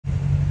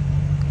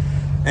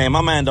Hey,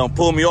 my man don't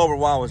pull me over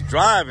while I was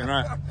driving,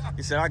 right?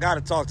 He said, I got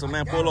to talk to him,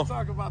 man. Pull up.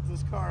 Talk about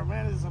this car,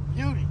 man. It's a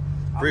beauty.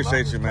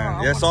 Appreciate you,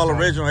 man. Yeah, it's all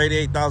original,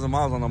 88,000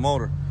 miles on the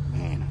motor.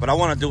 Man. But I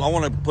want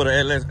to put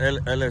an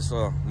LS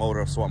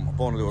motor swap.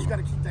 You got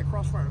to keep that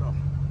Crossfire, though.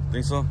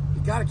 Think so?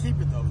 You got to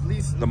keep it, though. At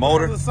least the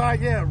motor? On the side,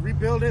 yeah.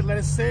 Rebuild it, let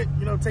it sit.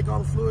 You know, take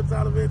all the fluids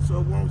out of it so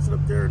it won't sit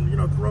up there and, you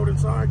know, corrode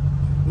inside.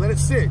 Let it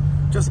sit.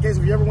 Just in case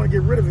if you ever want to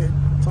get rid of it,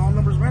 it's all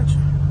numbers match.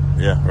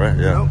 Yeah, right,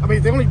 yeah. You know? I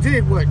mean, they only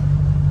did what?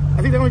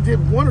 I think they only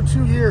did 1 or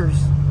 2 years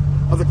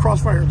of the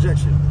Crossfire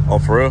injection. Oh,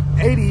 for real?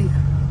 80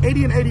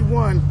 and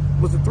 81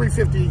 was the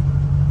 350,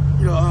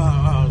 you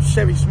know,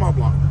 Chevy small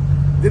block.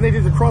 Then they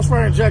did the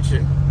Crossfire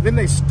injection. Then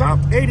they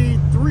stopped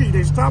 83.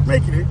 They stopped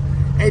making it.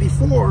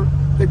 84,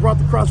 they brought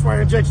the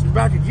Crossfire injection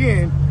back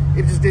again.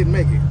 It just didn't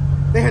make it.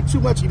 They had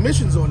too much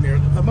emissions on there.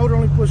 The motor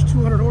only pushed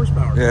 200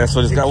 horsepower. Yeah,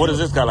 so this guy, what is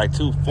this guy, like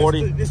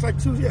 240? It's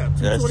like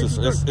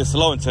 240. It's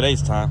slow in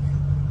today's time.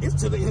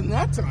 It's in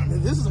that time.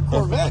 And this is a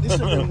Corvette. This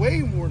should have been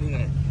way more than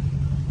that.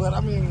 But I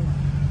mean,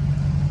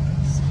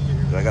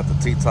 I got the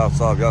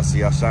T-tops off. Y'all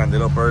see I shined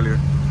it up earlier.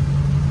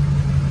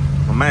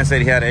 My man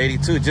said he had an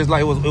 82, just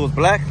like it was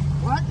black.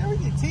 Black,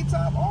 everything,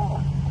 T-top,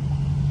 all.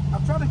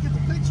 I'm trying to get the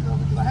picture of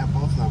it because I have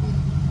both of them.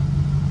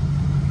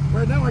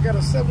 Right now I got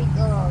a 72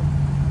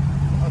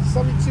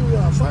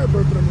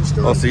 Firebird that I'm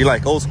installing. Oh, so you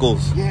like old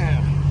schools? Yeah.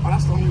 Oh,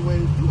 that's the only way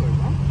to do it,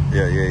 bro.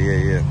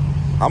 Yeah.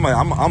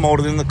 I'm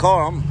older than the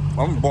car.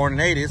 I'm born in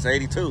 80. It's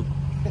 82.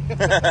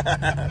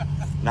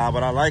 Nah,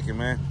 but I like it,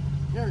 man.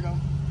 There we go.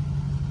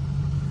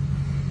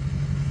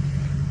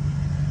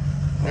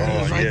 There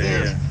it is right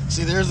there. Yeah.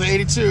 See, there's the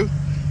 82.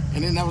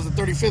 And then that was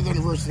the 35th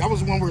anniversary. That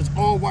was the one where it's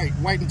all white.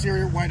 White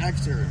interior, white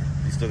exterior.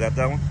 You still got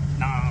that one?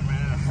 Nah,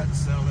 man. I had to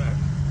sell that.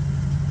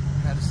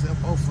 I had to sell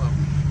both of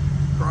them.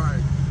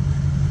 Right.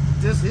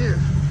 This here.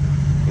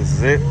 This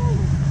is it? Woo.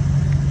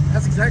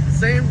 That's exactly the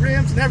same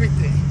rims and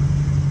everything.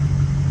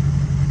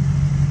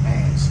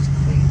 Man, she's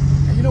clean.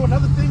 And you know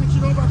another thing that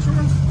you know about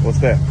yours? What's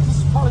that? This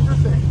is part of your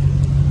thing.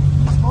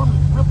 This one is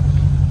ripple.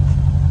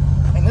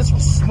 And this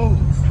was smooth.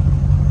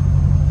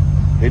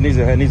 It needs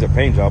a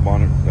paint job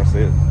on it. That's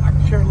it. I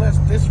care less.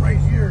 This right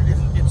here,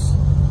 it's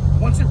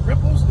once it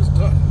ripples, it's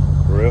done.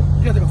 For real?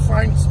 Yeah, they'll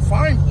find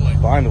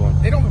one. Find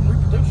one. They don't even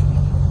reproduce it.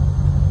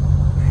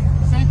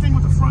 Same thing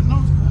with the front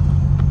nose.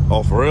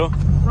 Oh, for real?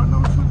 Front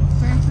nose,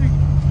 same thing.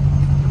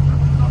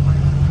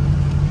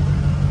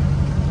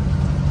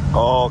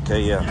 Oh, okay,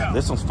 yeah.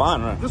 This one's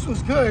fine, right? This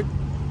one's good.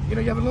 You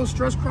know, you have a little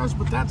stress cross,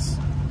 but that's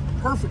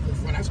perfectly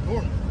fine. That's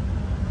normal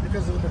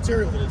because of the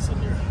material that it's in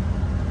there.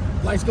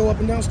 Lights go up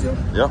and down still?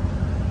 Yeah.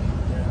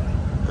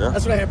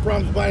 That's what I had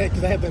problems buying it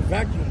because I had the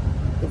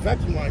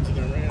vacuum lines in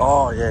there, man.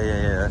 Oh,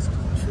 yeah.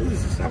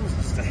 Jesus, that was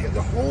just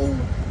the whole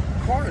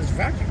car is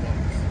vacuum lines.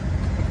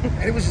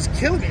 And it was just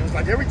killing me. It was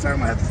like every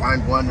time I had to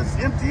find one that's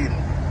empty and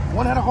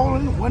one had a hole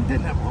in it, one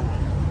didn't have a hole in it.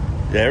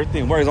 Yeah,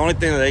 everything works. The only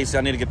thing that the AC,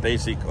 I need to get the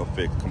AC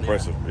fixed,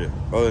 compressor. Yeah.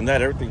 Other than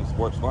that, everything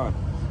works fine.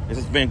 It's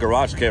just been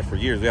garage kept for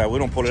years. Yeah, we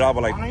don't pull it out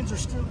but like. Lines are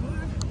still good.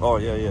 Oh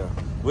yeah.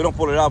 We don't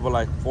pull it out but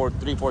like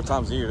 3-4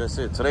 times a year. That's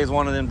it. Today's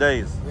one of them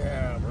days.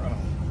 Yeah, bro.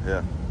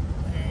 Yeah.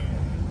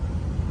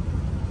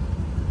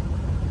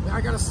 I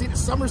gotta see the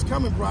summer's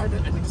coming, bro. I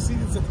need to see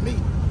this at the meet.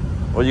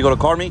 Well, you go to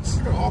car meets?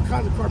 I go to all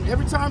kinds of car meets.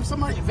 Every time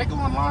if they go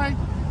online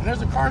and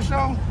there's a car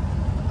show,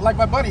 like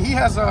my buddy, he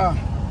has a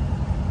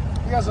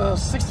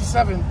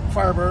 67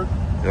 Firebird.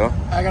 Yeah.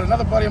 I got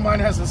another buddy of mine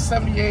that has a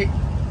 78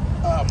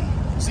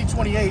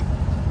 C28.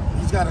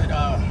 He's got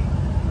a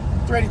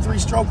 383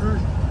 stroker,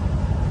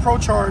 pro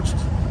charged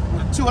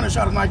with a 200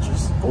 shot of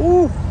nitrous.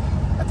 Ooh.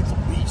 That thing's a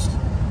beast.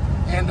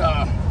 And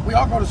we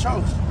all go to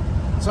shows.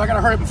 So I gotta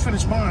hurry up and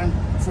finish mine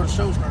before the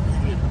show starts.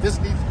 This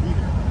needs to be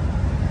there.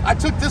 I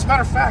took this,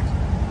 matter of fact,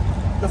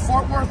 the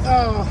Fort Worth,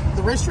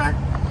 the racetrack,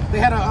 they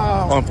had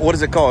a... what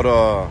is it called?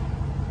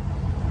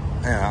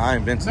 Man, I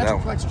ain't been to that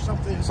one. Metroplex or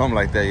something. Something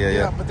like that,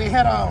 yeah. But they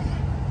had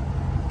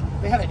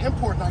an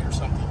import night or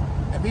something.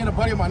 And me and a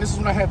buddy of mine, this is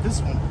when I had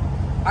this one.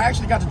 I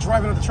actually got to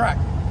drive it on the track.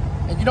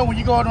 And you know when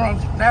you go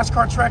around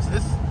NASCAR tracks,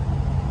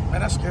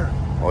 man, that's scary.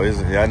 Oh, is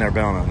it? Yeah, I never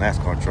been on a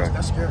NASCAR track.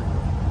 That's scary.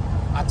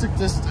 I took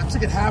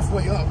it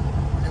halfway up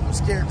and was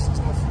scared because I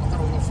thought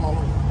I was gonna fall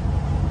over.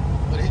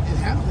 But it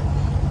happened.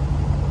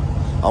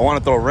 I want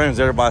to throw rims.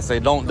 Everybody say,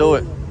 don't do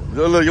it.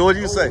 Look, what do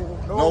you say?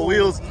 No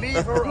wheels?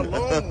 Leave her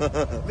alone.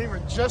 Leave her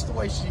just the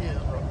way she is,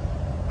 bro.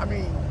 I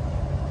mean,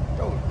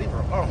 leave her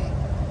alone.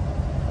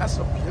 That's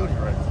a beauty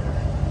right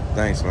there.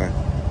 Thanks, man.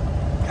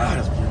 God,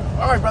 that's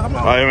beautiful. All right, brother. I'm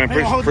on. All right,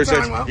 man.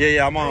 Appreciate you.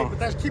 Yeah, I'm on. Hey,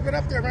 but keep it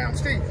up there, man. I'm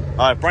Steve.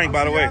 All right, Frank,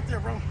 by the way. Out there,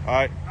 bro. All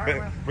right,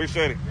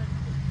 appreciate it.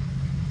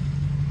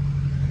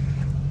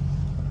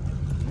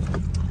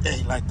 Hey,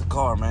 you like the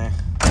car, man.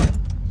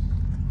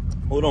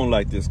 Who don't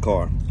like this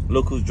car?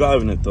 Look who's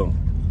driving it, though.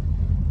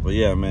 But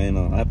yeah, man,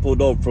 I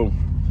pulled up for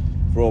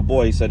a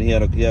boy. He said he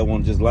had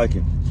one just like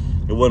it.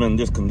 It wasn't in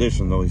this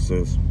condition, though, he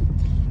says.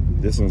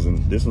 This one's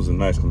in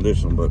nice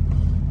condition, but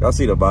y'all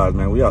see the vibes,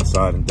 man. We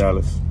outside in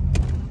Dallas.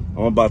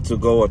 I'm about to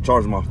go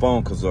charge my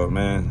phone because,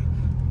 man,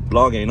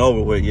 vlog ain't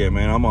over with yet,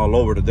 man. I'm all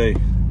over today.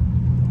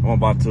 I'm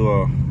about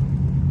to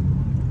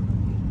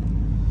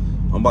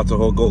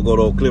go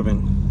to Oak Cliff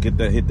and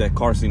hit that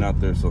car scene out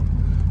there. So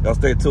y'all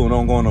stay tuned.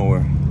 Don't go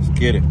nowhere. Let's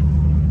get it.